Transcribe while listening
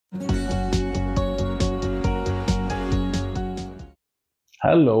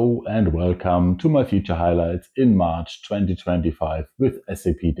Hello and welcome to my feature highlights in March 2025 with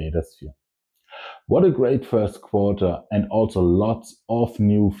SAP Datasphere. What a great first quarter, and also lots of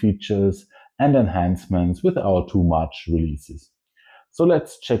new features and enhancements with our 2 March releases. So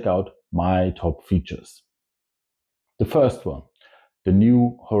let's check out my top features. The first one, the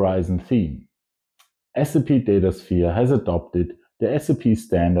new Horizon theme. SAP Datasphere has adopted the SAP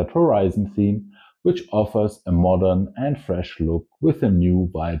standard Horizon theme, which offers a modern and fresh look with a new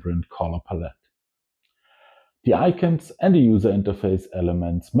vibrant color palette. The icons and the user interface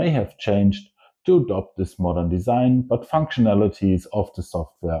elements may have changed to adopt this modern design, but functionalities of the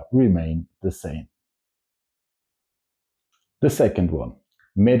software remain the same. The second one,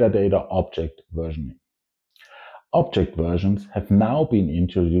 metadata object versioning. Object versions have now been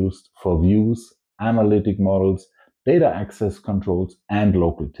introduced for views, analytic models, data access controls, and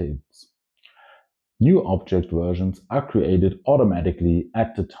local tables. New object versions are created automatically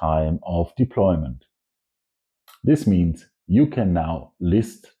at the time of deployment. This means you can now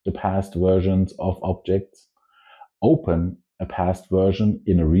list the past versions of objects, open a past version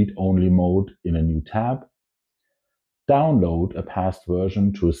in a read-only mode in a new tab, download a past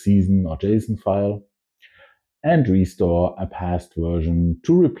version to a season or JSON file, and restore a past version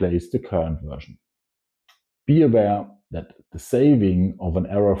to replace the current version. Be aware that the saving of an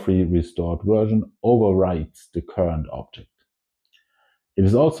error-free restored version overwrites the current object. It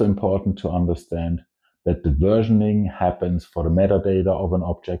is also important to understand that the versioning happens for the metadata of an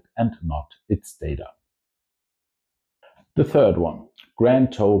object and not its data. The third one,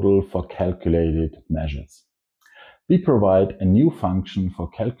 grand total for calculated measures. We provide a new function for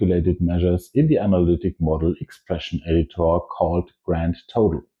calculated measures in the analytic model expression editor called grand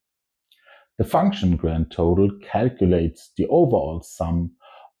total. The function grand total calculates the overall sum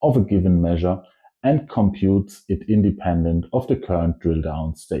of a given measure and computes it independent of the current drill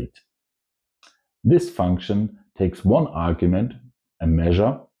down state. This function takes one argument, a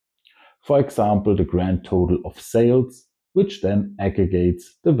measure, for example the grand total of sales, which then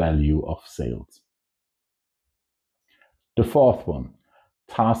aggregates the value of sales. The fourth one,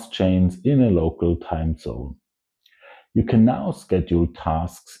 task chains in a local time zone. You can now schedule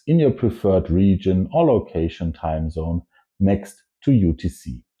tasks in your preferred region or location time zone next to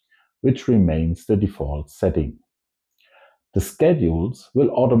UTC, which remains the default setting. The schedules will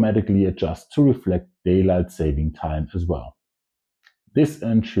automatically adjust to reflect daylight saving time as well. This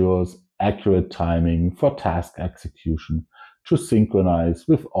ensures accurate timing for task execution to synchronize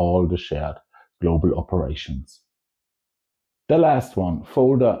with all the shared global operations. The last one,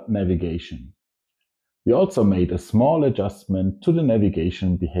 folder navigation. We also made a small adjustment to the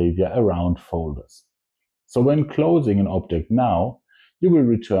navigation behavior around folders. So when closing an object now, you will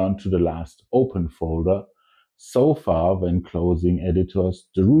return to the last open folder. So far, when closing editors,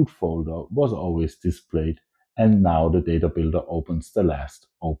 the root folder was always displayed, and now the data builder opens the last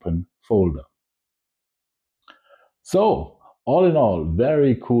open folder. So, all in all,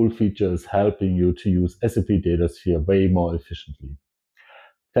 very cool features helping you to use SAP Datasphere way more efficiently.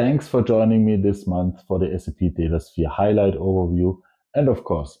 Thanks for joining me this month for the SAP Datasphere highlight overview, and of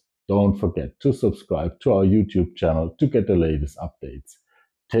course, don't forget to subscribe to our YouTube channel to get the latest updates.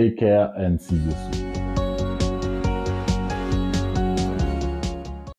 Take care and see you soon.